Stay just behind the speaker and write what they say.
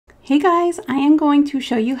Hey guys, I am going to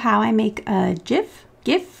show you how I make a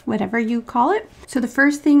GIF, whatever you call it. So the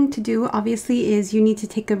first thing to do obviously is you need to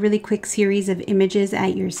take a really quick series of images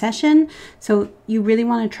at your session. So you really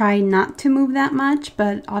want to try not to move that much,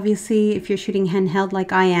 but obviously if you're shooting handheld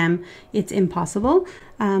like I am, it's impossible.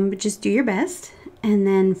 But just do your best. And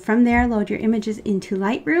then from there, load your images into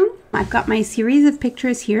Lightroom. I've got my series of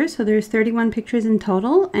pictures here. So there's 31 pictures in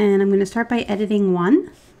total, and I'm going to start by editing one.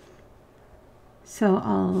 So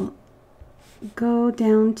I'll go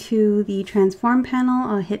down to the transform panel,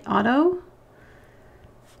 I'll hit auto,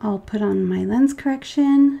 I'll put on my lens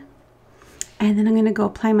correction, and then I'm going to go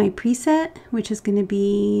apply my preset, which is going to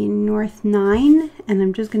be North 9, and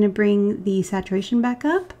I'm just going to bring the saturation back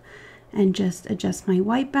up and just adjust my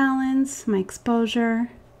white balance, my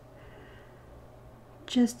exposure,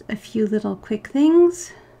 just a few little quick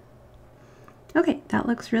things. Okay, that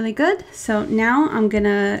looks really good. So now I'm going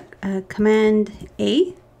to Command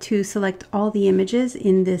A to select all the images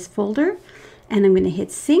in this folder, and I'm going to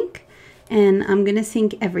hit sync, and I'm going to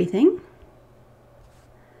sync everything.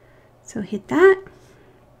 So hit that.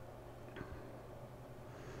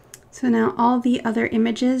 So now all the other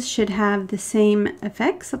images should have the same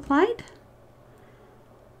effects applied.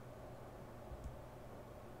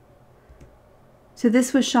 So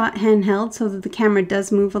this was shot handheld, so that the camera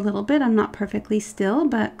does move a little bit. I'm not perfectly still,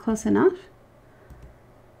 but close enough.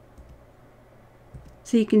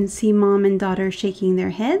 So you can see mom and daughter shaking their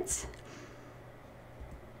heads.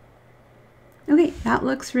 Okay, that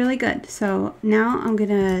looks really good. So now I'm going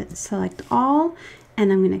to select all,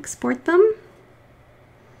 and I'm going to export them.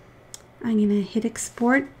 I'm going to hit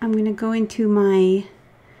export. I'm going to go into my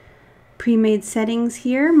pre-made settings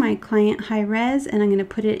here, my client high res, and I'm going to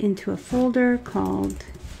put it into a folder called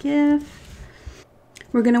GIF.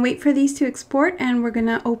 We're going to wait for these to export, and we're going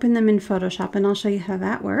to open them in Photoshop, and I'll show you how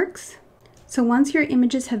that works. So once your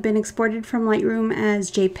images have been exported from Lightroom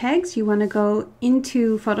as JPEGs, you want to go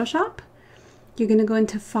into Photoshop. You're going to go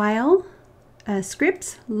into File,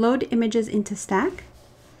 Scripts, Load Images into Stack,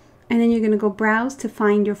 and then you're going to go Browse to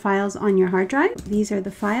find your files on your hard drive. These are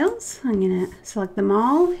the files. I'm going to select them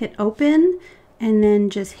all, hit Open, and then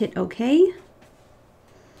just hit OK.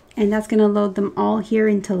 And that's going to load them all here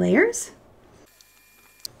into layers.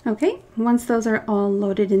 Okay, once those are all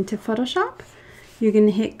loaded into Photoshop, you're going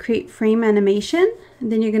to hit Create Frame Animation,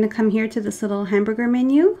 and then you're going to come here to this little hamburger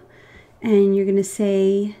menu, and you're going to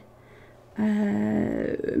say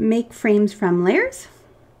Make Frames from Layers.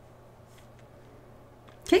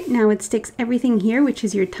 Okay, now it sticks everything here, which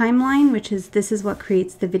is your timeline, this is what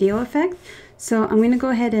creates the video effect. So I'm going to go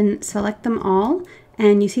ahead and select them all,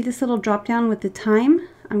 and you see this little drop down with the time.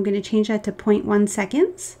 I'm going to change that to 0.1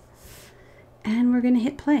 seconds, and we're going to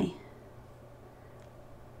hit play.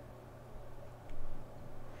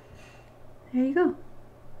 There you go.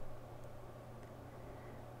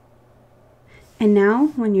 And now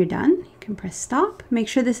when you're done, you can press stop. Make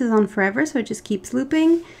sure this is on forever so it just keeps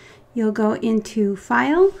looping. You'll go into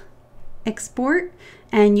File, Export,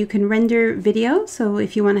 and you can render video. So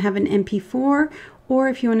if you want to have an MP4, or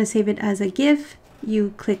if you want to save it as a GIF,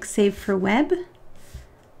 you click Save for Web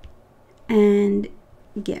and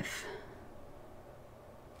GIF.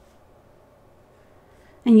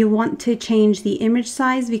 And you want to change the image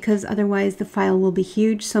size because otherwise the file will be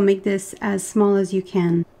huge. So make this as small as you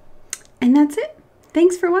can. And that's it.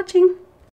 Thanks for watching.